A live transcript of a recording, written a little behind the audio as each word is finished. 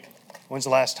When's the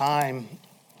last time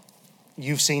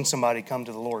you've seen somebody come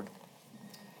to the Lord?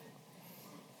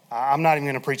 I'm not even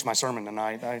going to preach my sermon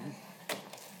tonight.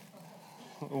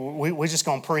 We're just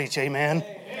going to preach, amen?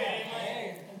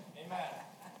 Amen.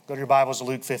 Go to your Bibles to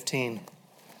Luke 15.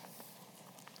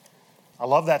 I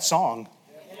love that song.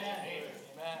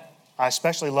 I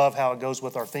especially love how it goes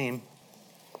with our theme.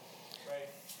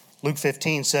 Luke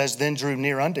 15 says, "Then drew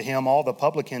near unto him all the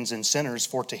publicans and sinners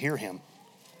for to hear him.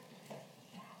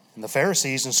 And the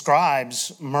Pharisees and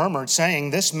scribes murmured,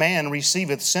 saying, This man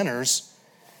receiveth sinners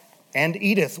and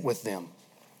eateth with them.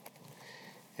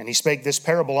 And he spake this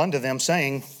parable unto them,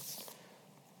 saying,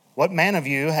 What man of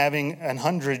you, having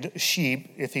 100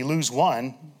 sheep, if he lose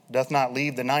one, doth not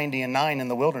leave the 99 in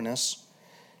the wilderness,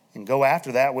 and go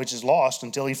after that which is lost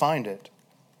until he find it?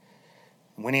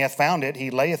 And when he hath found it, he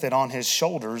layeth it on his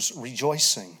shoulders,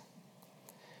 rejoicing.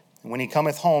 And when he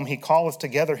cometh home, he calleth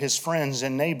together his friends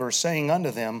and neighbors, saying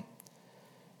unto them,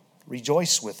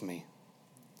 Rejoice with me,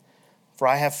 for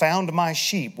I have found my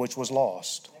sheep which was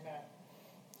lost. Amen.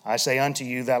 I say unto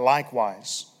you that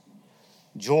likewise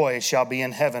joy shall be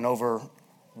in heaven over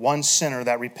one sinner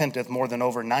that repenteth more than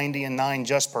over 99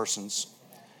 just persons,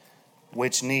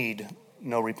 which need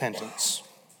no repentance."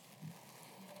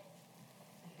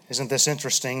 Isn't this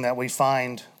interesting that we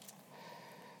find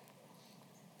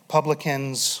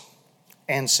publicans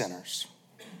and sinners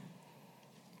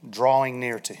drawing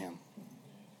near to him?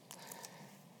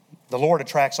 The Lord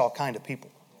attracts all kind of people.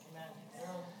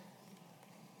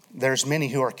 There's many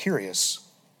who are curious.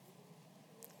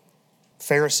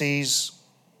 Pharisees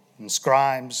and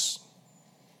scribes,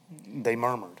 they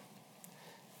murmured.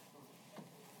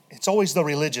 It's always the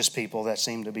religious people that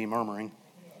seem to be murmuring.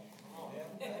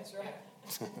 That's right.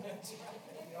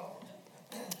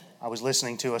 I was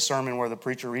listening to a sermon where the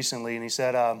preacher recently, and he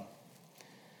said,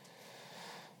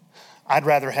 I'd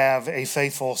rather have a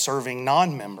faithful serving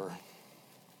non-member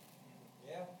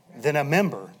than a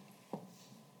member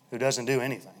who doesn't do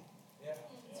anything.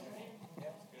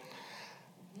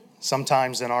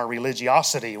 Sometimes in our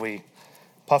religiosity, we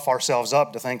puff ourselves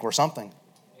up to think we're something.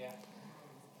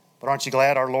 But aren't you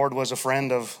glad our Lord was a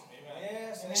friend of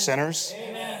sinners?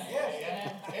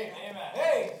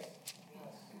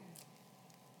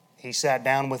 He sat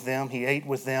down with them. He ate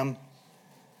with them.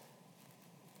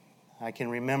 I can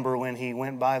remember when he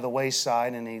went by the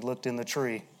wayside and he looked in the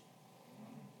tree.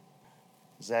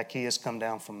 Zacchaeus, come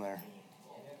down from there.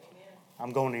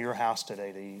 I'm going to your house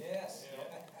today to eat.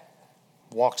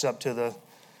 Walks up to the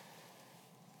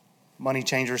money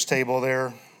changer's table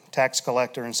there, tax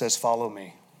collector, and says, Follow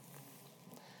me.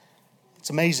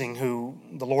 It's amazing who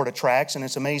the Lord attracts, and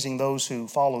it's amazing those who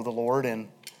follow the Lord. And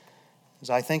as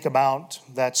I think about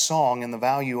that song and the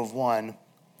value of one,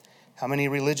 how many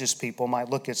religious people might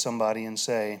look at somebody and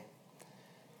say,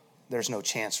 there's no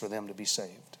chance for them to be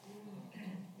saved.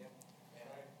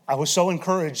 I was so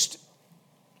encouraged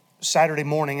Saturday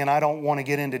morning, and I don't want to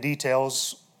get into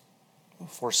details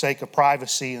for sake of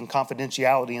privacy and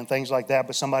confidentiality and things like that,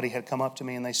 but somebody had come up to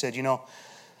me and they said,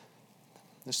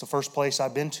 this is the first place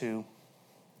I've been to,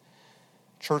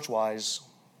 church-wise,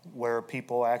 where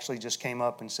people actually just came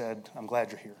up and said, I'm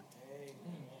glad you're here.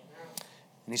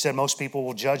 And he said, most people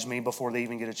will judge me before they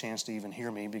even get a chance to even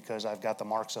hear me because I've got the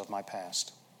marks of my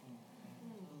past.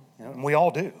 And we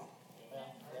all do.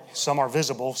 Some are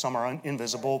visible, some are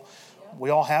invisible. We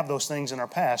all have those things in our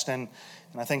past. And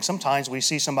I think sometimes we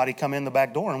see somebody come in the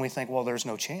back door and we think, well, there's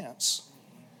no chance.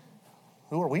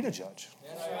 Who are we to judge?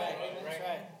 That's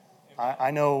right.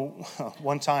 I know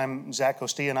one time Zach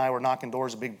Costilla and I were knocking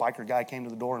doors. A big biker guy came to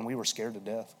the door and we were scared to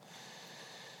death.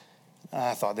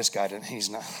 I thought, this guy, he's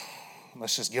not,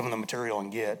 let's just give him the material and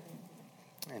get.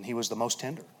 And he was the most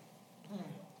tender,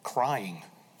 crying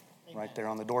right there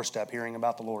on the doorstep, hearing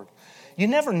about the Lord. You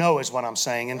never know is what I'm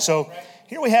saying. And so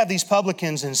here we have these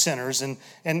publicans and sinners. And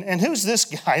who's this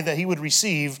guy that he would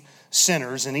receive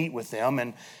sinners and eat with them?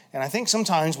 And I think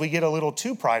sometimes we get a little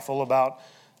too prideful about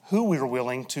who we're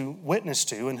willing to witness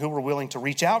to and who we're willing to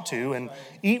reach out to and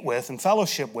eat with and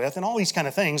fellowship with and all these kind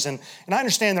of things. And I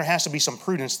understand there has to be some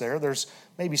prudence there. There's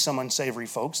maybe some unsavory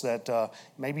folks that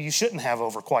maybe you shouldn't have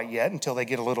over quite yet until they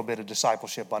get a little bit of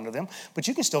discipleship under them. But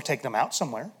you can still take them out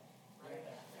somewhere.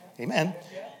 Amen.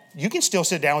 You can still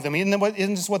sit down with them.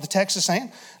 Isn't this what the text is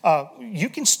saying? You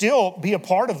can still be a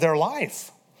part of their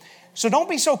life. So don't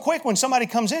be so quick when somebody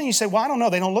comes in and you say, well, I don't know,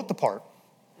 they don't look the part.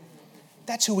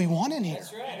 That's who we want in here.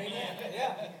 That's right. Amen.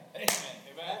 Yeah. Amen.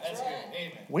 That's good.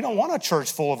 Amen. We don't want a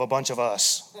church full of a bunch of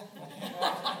us.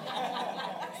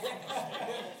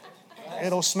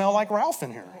 It'll smell like Ralph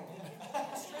in here.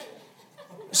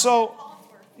 So,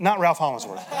 not Ralph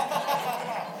Hollingsworth.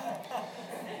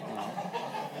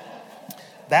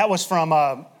 That was from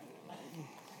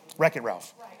Wreck-It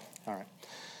Ralph. All right.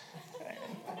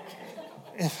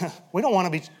 We don't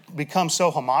want to become so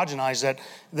homogenized that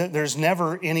there's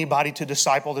never anybody to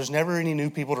disciple. There's never any new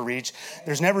people to reach.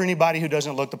 There's never anybody who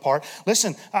doesn't look the part.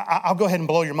 Listen, I'll go ahead and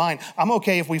blow your mind. I'm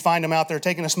okay if we find them out there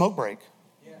taking a smoke break.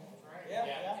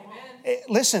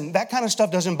 Listen, that kind of stuff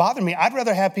doesn't bother me. I'd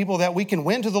rather have people that we can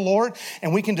win to the Lord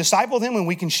and we can disciple them and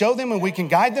we can show them and we can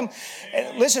guide them.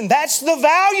 Listen, that's the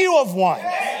value of one.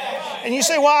 And you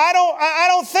say, well, I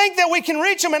don't think that we can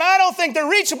reach them and I don't think they're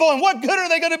reachable. And what good are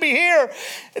they going to be here?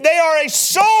 They are a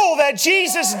soul that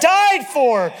Jesus died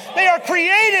for. They are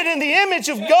created in the image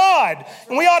of God.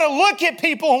 And we ought to look at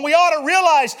people and we ought to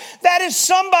realize that is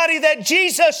somebody that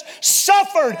Jesus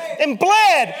suffered and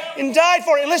bled and died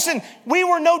for. And listen, we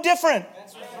were no different.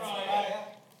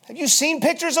 Have you seen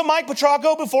pictures of Mike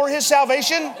Petracco before his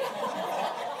salvation?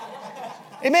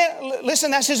 Amen. Listen,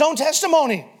 that's his own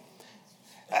testimony.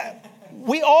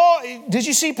 Did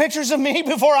you see pictures of me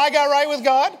before I got right with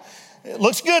God? It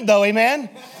looks good though, amen.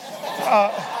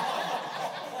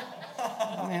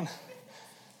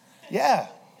 Yeah.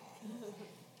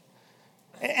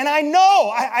 And I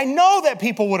know that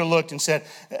people would have looked and said,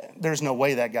 there's no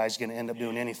way that guy's going to end up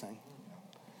doing anything.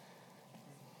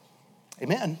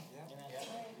 Amen.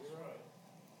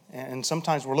 And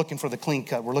sometimes we're looking for the clean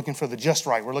cut. We're looking for the just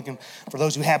right. We're looking for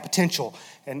those who have potential.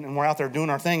 And we're out there doing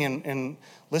our thing. And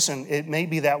listen, it may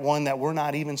be that one that we're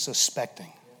not even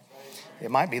suspecting.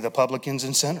 It might be the publicans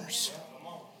and sinners.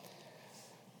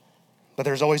 But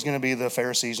there's always going to be the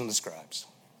Pharisees and the scribes.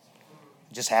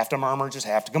 Just have to murmur, just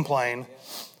have to complain.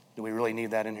 Do we really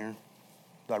need that in here?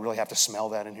 Do I really have to smell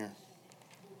that in here?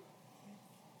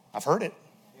 I've heard it.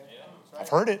 I've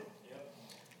heard it.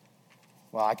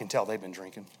 Well, I can tell they've been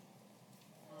drinking.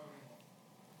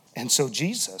 And so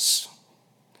Jesus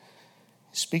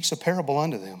speaks a parable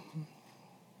unto them.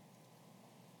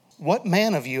 What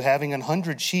man of you, having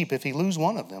 100 sheep, if he lose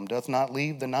one of them, doth not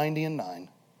leave the 99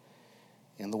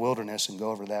 in the wilderness and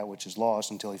go over that which is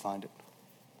lost until he find it?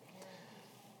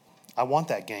 I want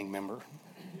that gang member.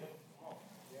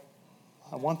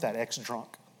 I want that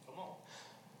ex-drunk.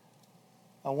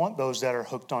 I want those that are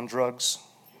hooked on drugs.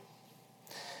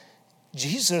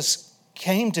 Jesus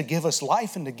came to give us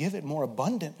life and to give it more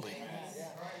abundantly.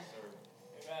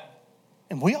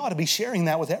 And we ought to be sharing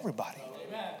that with everybody.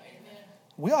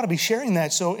 We ought to be sharing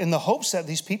that so in the hopes that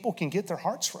these people can get their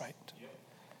hearts right.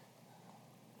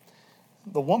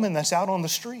 The woman that's out on the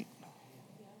street,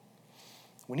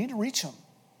 we need to reach them.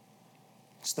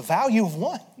 It's the value of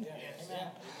one.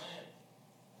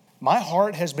 My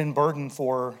heart has been burdened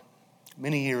for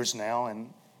many years now,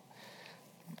 and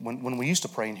when we used to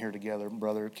pray in here together,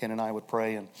 Brother Ken and I would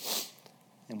pray, and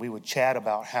we would chat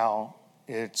about how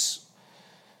it's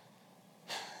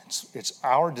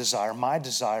our desire, my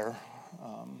desire,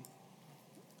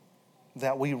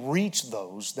 that we reach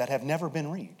those that have never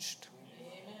been reached.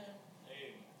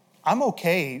 I'm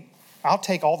okay. I'll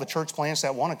take all the church plants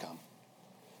that want to come.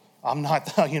 I'm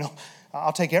not,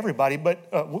 I'll take everybody,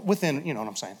 but within, you know what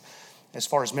I'm saying. As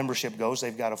far as membership goes,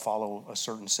 they've got to follow a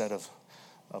certain set of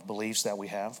beliefs that we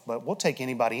have, but we'll take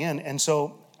anybody in. And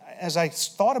so as I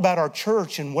thought about our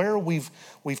church and where we've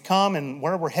come and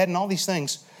where we're heading, all these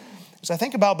things, as I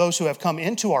think about those who have come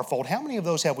into our fold, how many of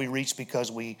those have we reached because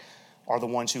we are the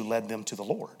ones who led them to the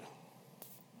Lord?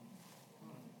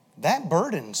 That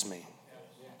burdens me.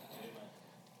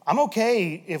 I'm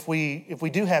okay if we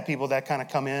do have people that kind of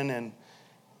come in and,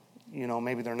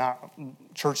 maybe they're not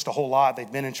churched a whole lot. They've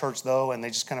been in church though, and they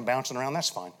just kind of bouncing around. That's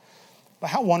fine. But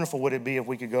how wonderful would it be if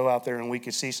we could go out there and we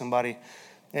could see somebody,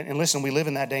 and listen, we live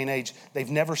in that day and age,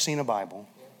 they've never seen a Bible.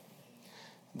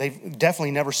 They've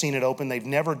definitely never seen it open. They've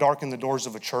never darkened the doors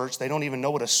of a church. They don't even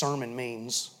know what a sermon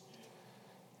means.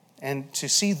 And to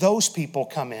see those people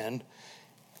come in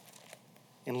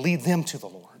and lead them to the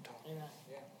Lord.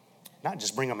 Not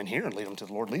just bring them in here and lead them to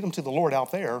the Lord. Lead them to the Lord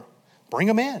out there. Bring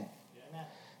them in.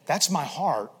 That's my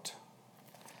heart.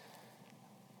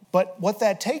 But what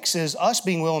that takes is us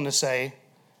being willing to say,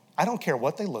 I don't care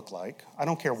what they look like. I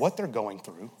don't care what they're going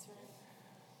through.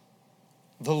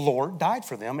 The Lord died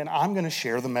for them, and I'm going to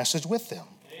share the message with them.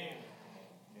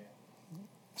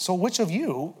 So which of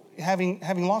you, having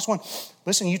lost one,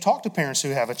 listen, you talk to parents who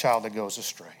have a child that goes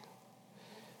astray.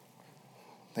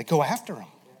 They go after him.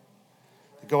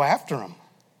 They go after him.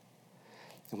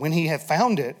 And when he hath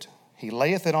found it, he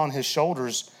layeth it on his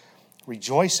shoulders,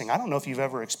 rejoicing. I don't know if you've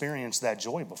ever experienced that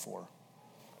joy before.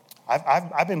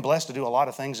 I've been blessed to do a lot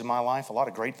of things in my life, a lot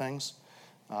of great things.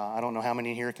 I don't know how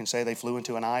many here can say they flew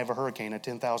into an eye of a hurricane at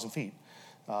 10,000 feet.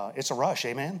 It's a rush,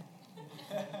 amen?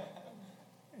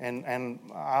 And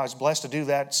I was blessed to do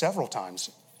that several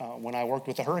times when I worked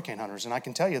with the hurricane hunters. And I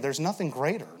can tell you, there's nothing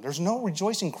greater. There's no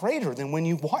rejoicing greater than when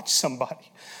you watch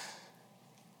somebody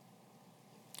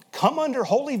come under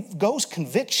Holy Ghost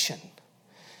conviction.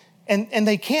 And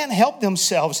they can't help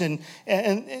themselves. And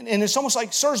it's almost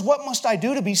like, sirs, what must I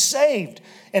do to be saved?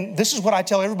 And this is what I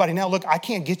tell everybody now. Look, I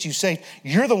can't get you saved.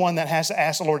 You're the one that has to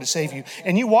ask the Lord to save you.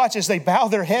 And you watch as they bow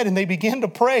their head and they begin to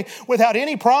pray without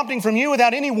any prompting from you,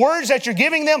 without any words that you're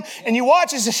giving them. And you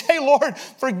watch as they say, Lord,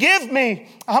 forgive me.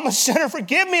 I'm a sinner.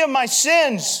 Forgive me of my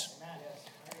sins.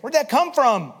 Where'd that come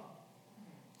from?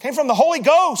 It came from the Holy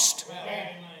Ghost.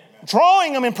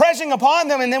 Drawing them and pressing upon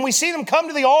them. And then we see them come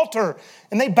to the altar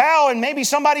and they bow, and maybe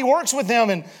somebody works with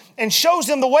them and shows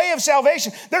them the way of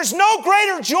salvation. There's no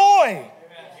greater joy.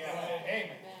 Amen.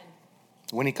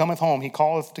 When he cometh home, he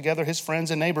calleth together his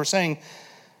friends and neighbors, saying,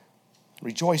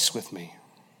 rejoice with me,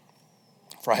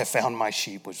 for I have found my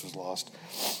sheep which was lost.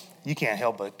 You can't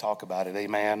help but talk about it.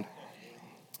 Amen.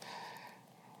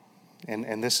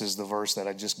 And this is the verse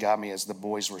that just got me as the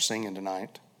boys were singing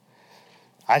tonight.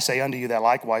 I say unto you that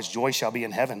likewise joy shall be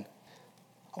in heaven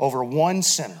over one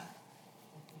sinner.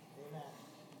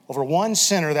 Over one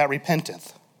sinner that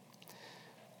repenteth,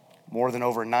 more than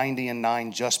over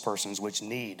 99 just persons which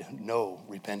need no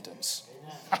repentance.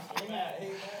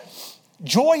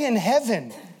 Joy in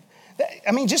heaven.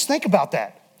 I mean, just think about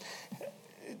that.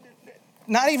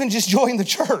 Not even just joy in the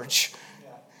church.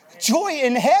 Joy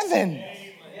in heaven.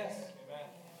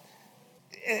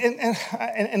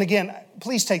 And again,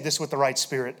 please take this with the right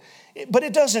spirit. But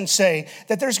it doesn't say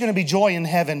that there's going to be joy in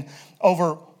heaven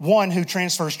over one who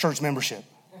transfers church membership.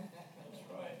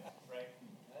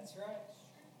 That's right.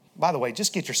 By the way,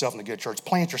 just get yourself in a good church.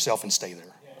 Plant yourself and stay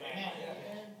there.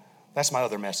 That's my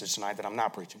other message tonight that I'm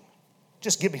not preaching.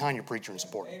 Just get behind your preacher and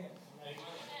support him.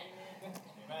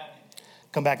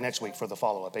 Come back next week for the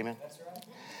follow-up. Amen.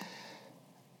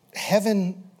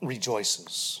 Heaven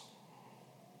rejoices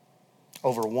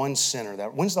over one sinner.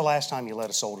 When's the last time you led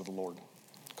a soul to the Lord?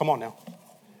 Come on now.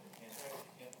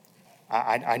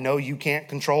 I know you can't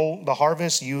control the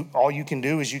harvest. All you can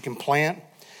do is you can plant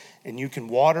and you can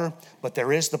water, but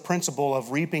there is the principle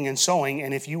of reaping and sowing,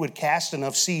 and if you would cast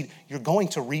enough seed, you're going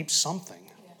to reap something.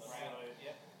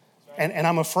 And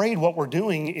I'm afraid what we're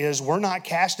doing is we're not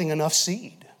casting enough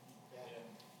seed.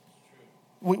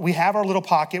 We have our little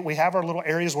pocket, we have our little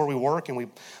areas where we work and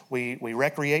we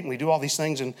recreate and we do all these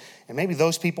things, and maybe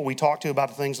those people we talk to about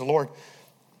the things of the Lord,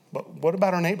 but what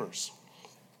about our neighbors?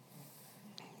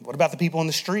 What about the people in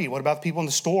the street? What about the people in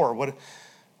the store?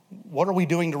 What are we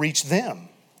doing to reach them?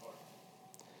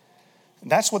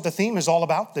 That's what the theme is all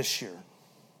about this year.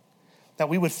 That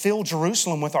we would fill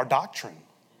Jerusalem with our doctrine.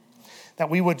 That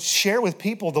we would share with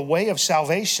people the way of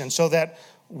salvation so that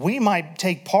we might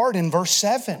take part in verse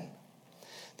 7.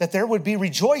 That there would be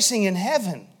rejoicing in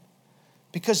heaven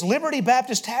because Liberty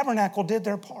Baptist Tabernacle did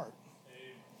their part.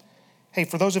 Hey,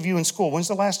 for those of you in school, when's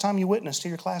the last time you witnessed to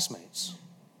your classmates?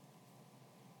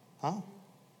 Huh?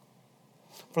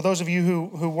 For those of you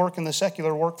who work in the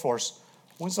secular workforce,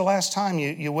 when's the last time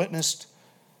you witnessed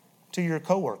to your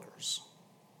coworkers?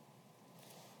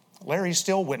 Larry's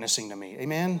still witnessing to me.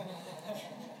 Amen?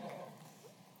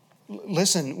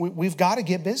 Listen, we've got to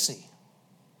get busy.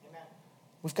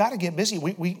 We've got to get busy.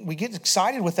 We get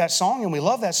excited with that song and we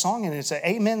love that song and it's an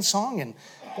amen song and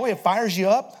boy, it fires you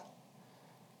up.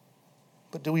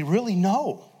 But do we really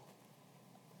know?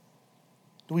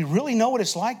 Do we really know what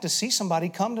it's like to see somebody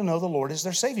come to know the Lord as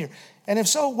their Savior? And if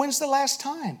so, when's the last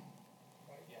time?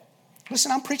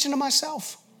 Listen, I'm preaching to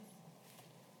myself.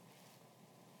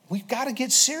 We've got to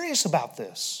get serious about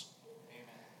this.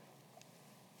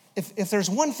 If there's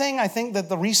one thing I think that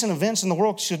the recent events in the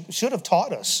world should have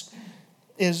taught us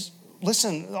is,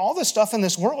 listen, all this stuff in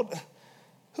this world,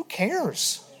 who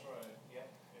cares?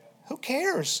 Who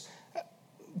cares?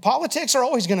 Politics are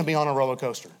always going to be on a roller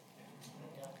coaster.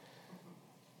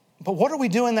 But what are we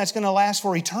doing that's going to last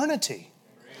for eternity?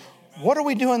 What are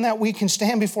we doing that we can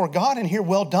stand before God and hear,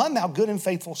 well done, thou good and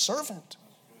faithful servant?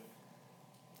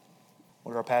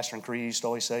 What did our pastor and Cree used to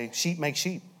always say? Sheep make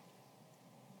sheep.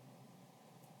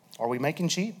 Are we making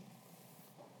sheep?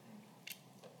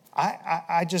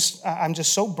 I'm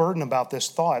just so burdened about this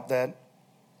thought that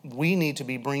we need to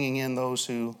be bringing in those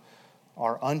who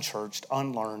are unchurched,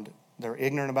 unlearned. They're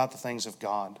ignorant about the things of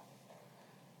God.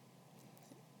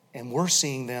 And we're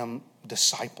seeing them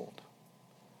discipled.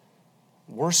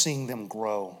 We're seeing them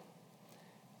grow.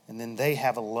 And then they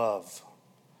have a love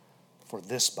for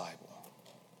this Bible.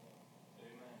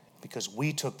 Because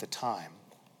we took the time.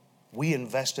 We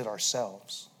invested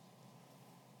ourselves.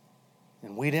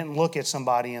 And we didn't look at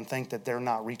somebody and think that they're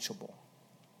not reachable.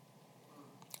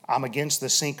 I'm against the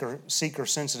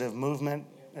seeker-sensitive movement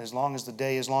as long as the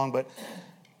day is long. But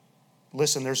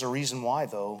listen, there's a reason why,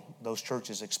 though, those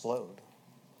churches explode.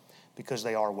 Because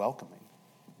they are welcoming.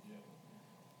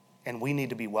 And we need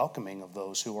to be welcoming of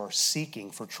those who are seeking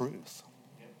for truth.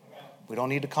 We don't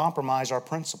need to compromise our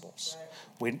principles.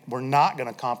 We're not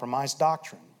going to compromise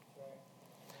doctrine.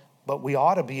 But we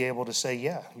ought to be able to say,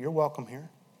 yeah, you're welcome here.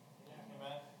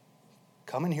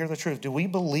 Come and hear the truth. Do we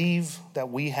believe that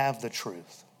we have the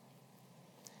truth?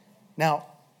 Now,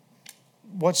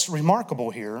 what's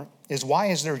remarkable here is, why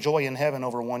is there joy in heaven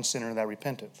over one sinner that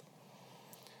repenteth?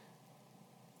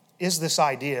 Is this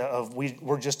idea of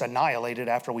we're just annihilated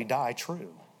after we die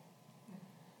true?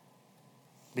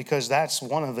 Because that's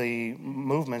one of the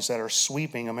movements that are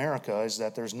sweeping America, is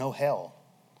that there's no hell.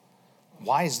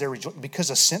 Why is there rejoicing? Because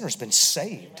a sinner's been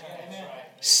saved. Amen.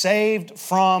 Saved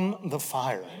from the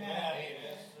fire. Amen.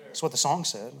 That's what the song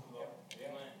said.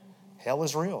 Hell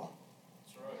is real.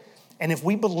 And if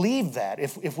we believe that,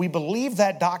 if we believe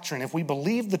that doctrine, if we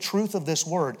believe the truth of this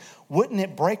word, wouldn't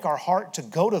it break our heart to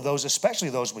go to those, especially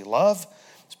those we love,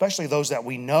 especially those that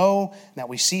we know, that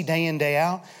we see day in, day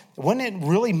out? Wouldn't it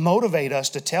really motivate us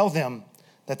to tell them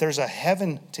that there's a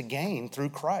heaven to gain through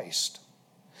Christ?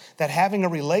 That having a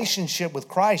relationship with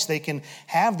Christ, they can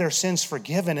have their sins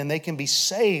forgiven and they can be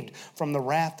saved from the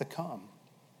wrath to come.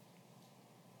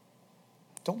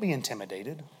 Don't be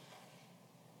intimidated.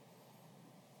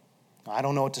 I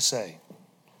don't know what to say.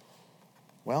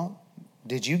 Well,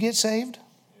 did you get saved?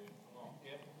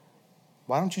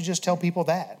 Why don't you just tell people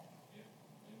that?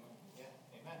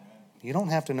 You don't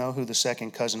have to know who the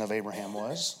second cousin of Abraham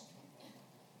was.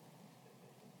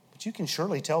 But you can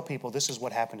surely tell people, this is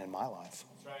what happened in my life.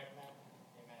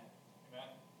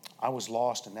 I was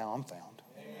lost and now I'm found.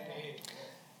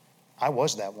 I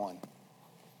was that one.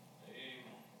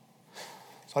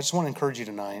 So I just want to encourage you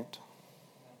tonight.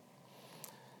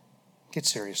 Get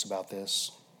serious about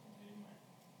this.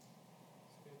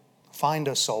 Find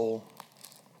a soul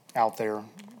out there.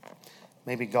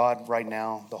 Maybe God right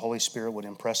now, the Holy Spirit would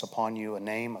impress upon you a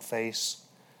name, a face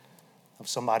of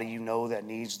somebody you know that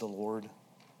needs the Lord,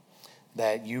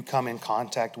 that you come in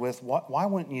contact with. Why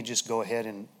wouldn't you just go ahead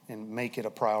and make it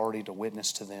a priority to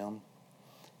witness to them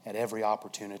at every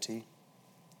opportunity?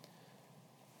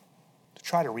 To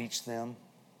try to reach them.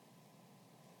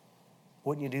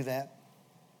 Wouldn't you do that?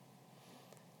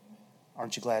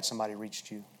 Aren't you glad somebody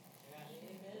reached you?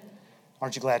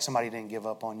 Aren't you glad somebody didn't give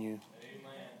up on you?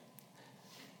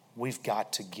 We've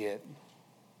got to get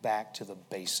back to the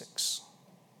basics.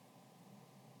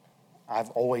 I've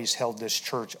always held this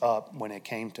church up when it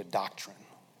came to doctrine.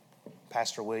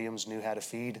 Pastor Williams knew how to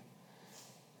feed.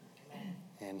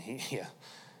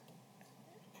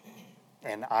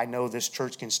 And I know this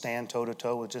church can stand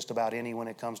toe-to-toe with just about any when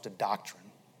it comes to doctrine.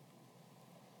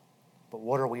 But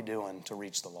what are we doing to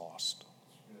reach the lost?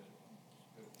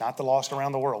 Not the lost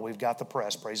around the world. We've got the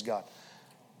press, praise God.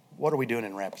 What are we doing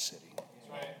in Rapid City?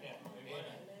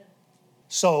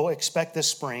 So expect this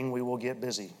spring we will get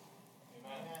busy.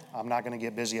 I'm not going to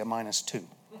get busy at -2.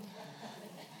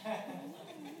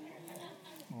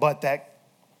 But that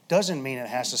doesn't mean it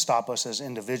has to stop us as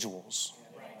individuals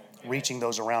reaching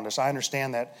those around us. I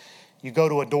understand that you go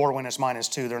to a door when it's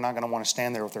 -2, they're not going to want to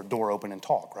stand there with their door open and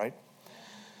talk, right?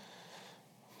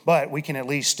 But we can at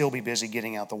least still be busy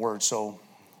getting out the word. So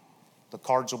the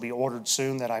cards will be ordered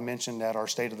soon that I mentioned at our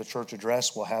State of the Church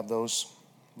address. We'll have those.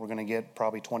 We're going to get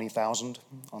probably 20,000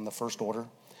 on the first order.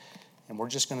 And we're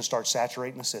just going to start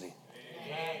saturating the city.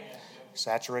 Amen.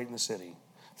 Saturating the city.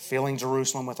 Filling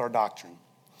Jerusalem with our doctrine.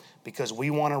 Because we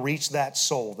want to reach that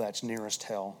soul that's nearest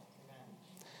hell.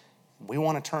 We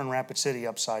want to turn Rapid City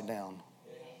upside down.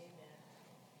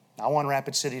 I want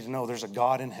Rapid City to know there's a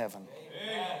God in heaven.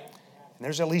 And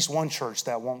there's at least one church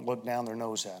that won't look down their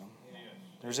nose at them.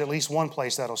 There's at least one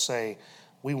place that'll say,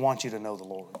 we want you to know the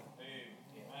Lord.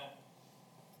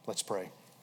 Let's pray.